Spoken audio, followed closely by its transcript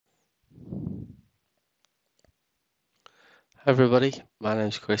Hi everybody, my name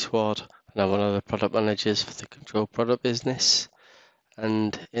is Chris Ward and I'm one of the product managers for the Control product business,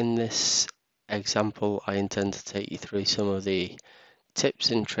 and in this example I intend to take you through some of the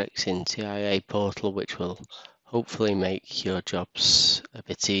tips and tricks in TIA Portal which will hopefully make your jobs a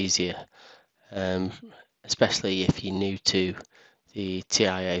bit easier, especially if you're new to the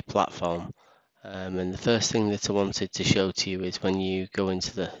TIA platform. And the first thing that I wanted to show to you is when you go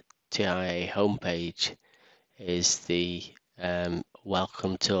into the TIA homepage is the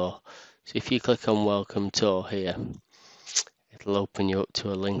welcome tour. So if you click on welcome tour here, it'll open you up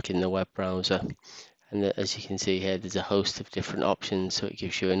to a link in the web browser, and as you can see here there's a host of different options. So it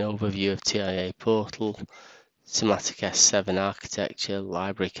gives you an overview of TIA Portal, SIMOCODE S7 architecture,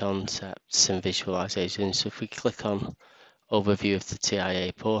 library concepts and visualizations. So if we click on overview of the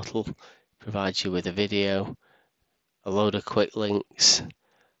TIA Portal, it provides you with a video, a load of quick links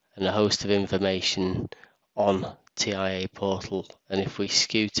and a host of information on TIA Portal. And if we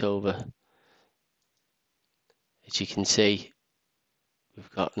scoot over, as you can see, we've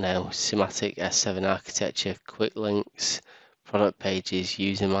got now SIMOCODE S7 architecture, quick links, product pages,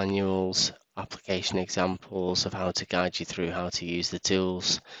 user manuals, application examples of how to guide you through how to use the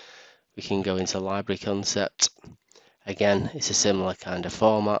tools. We can go into library concept. Again, it's a similar kind of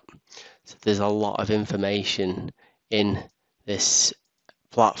format. So there's a lot of information in this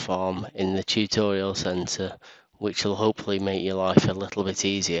platform in the tutorial center, which will hopefully make your life a little bit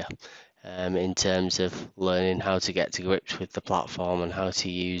easier in terms of learning how to get to grips with the platform and how to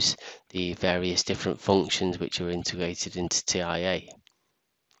use the various different functions which are integrated into TIA.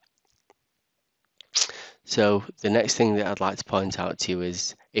 So the next thing that I'd like to point out to you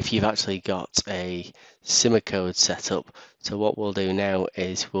is if you've actually got a SIMOCODE set up. So what we'll do now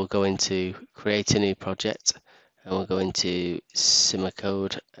is we'll go into create a new project, and we'll go into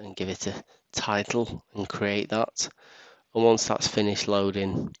SIMOCODE and give it a title and create that. And once that's finished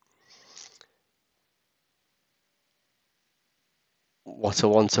loading, what I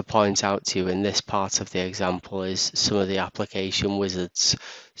want to point out to you in this part of the example is some of the application wizards.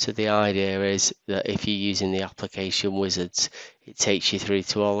 So the idea is that if you're using the application wizards, it takes you through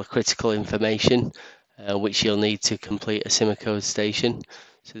to all the critical information which you'll need to complete a SIMOCODE station.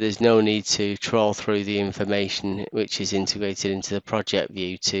 So there's no need to trawl through the information which is integrated into the project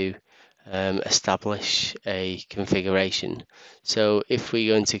view to establish a configuration. So if we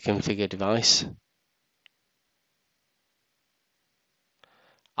go into configure device,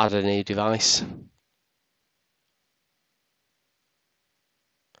 add a new device,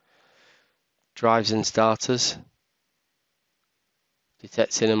 drives and starters,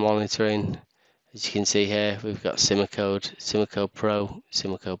 detecting and monitoring. As you can see here, we've got SIMOCODE, SIMOCODE Pro,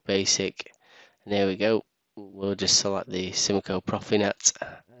 SIMOCODE Basic, and there we go. We'll just select the SIMOCODE Profinet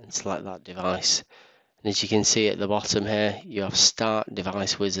and select that device. And as you can see at the bottom here, you have Start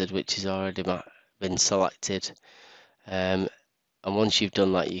Device Wizard, which has already been selected. And once you've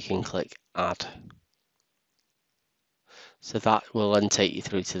done that, you can click Add. So that will then take you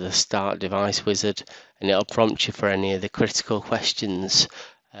through to the Start Device Wizard, and it'll prompt you for any of the critical questions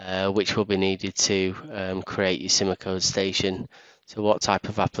which will be needed to create your SIMOCODE station. So what type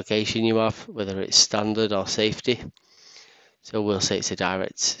of application you have, whether it's standard or safety. So we'll say it's a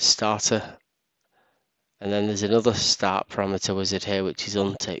direct starter. And then there's another start parameter wizard here which is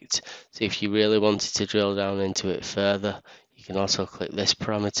unticked. So if you really wanted to drill down into it further, you can also click this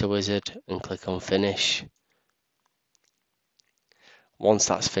parameter wizard and click on finish. Once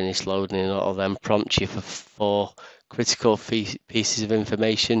that's finished loading, it'll then prompt you for 4 critical pieces of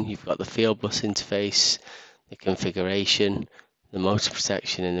information. You've got the field bus interface, the configuration, the motor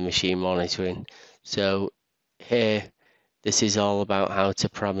protection and the machine monitoring. So here, this is all about how to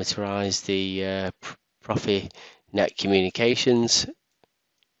parameterize the Profinet communications.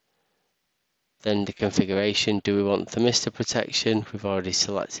 Then the configuration, do we want thermistor protection? We've already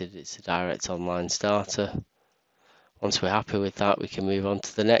selected it's a direct online starter. Once we're happy with that, we can move on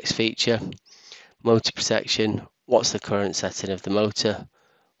to the next feature, motor protection. What's the current setting of the motor?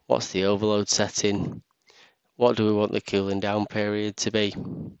 What's the overload setting? What do we want the cooling down period to be?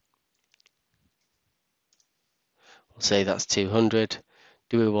 We'll say that's 200.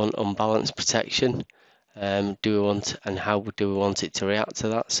 Do we want unbalanced protection? Do we want, and how do we want it to react to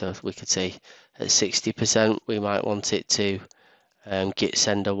that? So we could say at 60%, we might want it to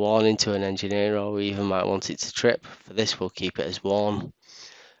send a warning to an engineer, or we even might want it to trip. For this, we'll keep it as warn.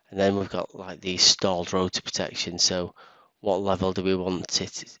 And then we've got like the stalled rotor protection. So what level do we want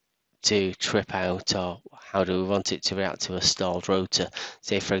it to trip out, or how do we want it to react to a stalled rotor?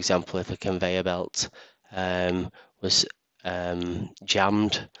 Say for example, if a conveyor belt was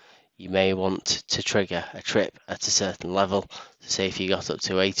jammed, you may want to trigger a trip at a certain level. So say if you got up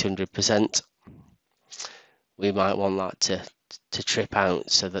to 800%, we might want that to trip out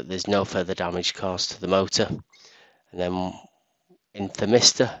so that there's no further damage caused to the motor. And then in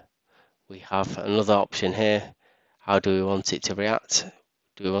thermistor, we have another option here. How do we want it to react?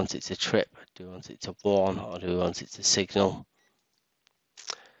 Do we want it to trip? Do we want it to warn? Or do we want it to signal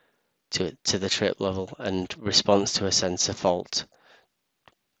to the trip level and response to a sensor fault?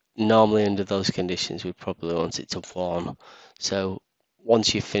 Normally under those conditions, we probably want it to warn. So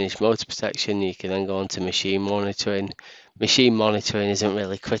once you've finished motor protection, you can then go on to machine monitoring. Machine monitoring isn't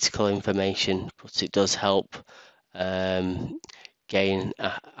really critical information, but it does help gain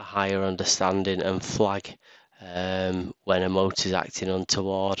a higher understanding and flag when a motor is acting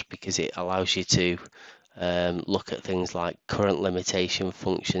untoward, because it allows you to look at things like current limitation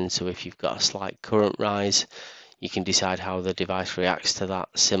functions. So if you've got a slight current rise, you can decide how the device reacts to that.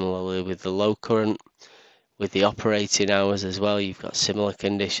 Similarly with the low current, with the operating hours as well, you've got similar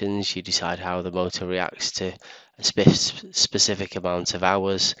conditions. You decide how the motor reacts to a specific amount of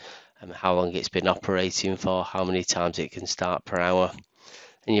hours, and how long it's been operating for, how many times it can start per hour.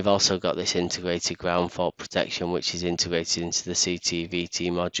 And you've also got this integrated ground fault protection, which is integrated into the CT-VT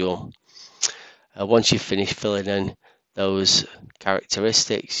module. Once you've finished filling in those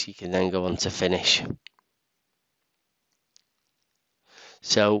characteristics, you can then go on to finish.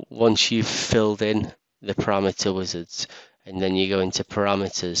 So once you've filled in the parameter wizards, and then you go into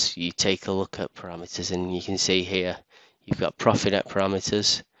parameters, you take a look at parameters, and you can see here you've got Profinet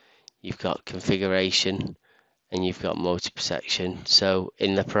parameters, you've got configuration, and you've got motor protection. So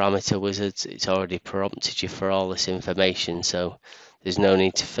in the parameter wizards, it's already prompted you for all this information, so there's no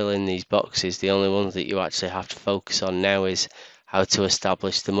need to fill in these boxes. The only ones that you actually have to focus on now is how to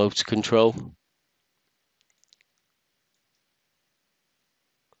establish the motor control.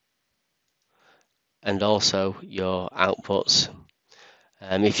 And also your outputs,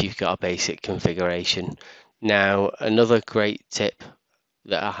 if you've got a basic configuration. Now, another great tip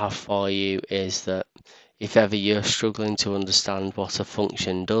that I have for you is that if ever you're struggling to understand what a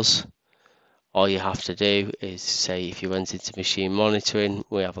function does, all you have to do is, say if you went into machine monitoring,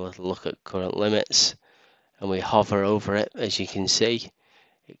 we have a little look at current limits, and we hover over it. As you can see,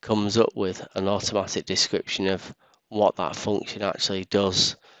 it comes up with an automatic description of what that function actually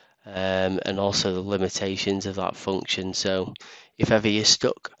does, and also the limitations of that function. So if ever you're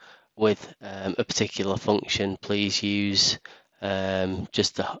stuck with a particular function, please use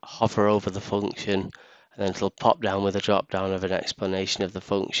just to hover over the function, and then it'll pop down with a drop down of an explanation of the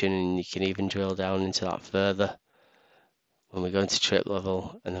function, and you can even drill down into that further. When we go into trip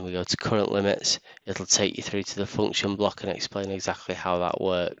level and then we go to current limits, it'll take you through to the function block and explain exactly how that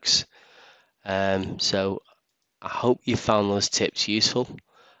works. So I hope you found those tips useful,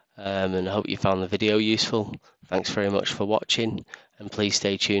 and I hope you found the video useful. Thanks very much for watching, and please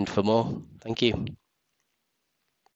stay tuned for more. Thank you.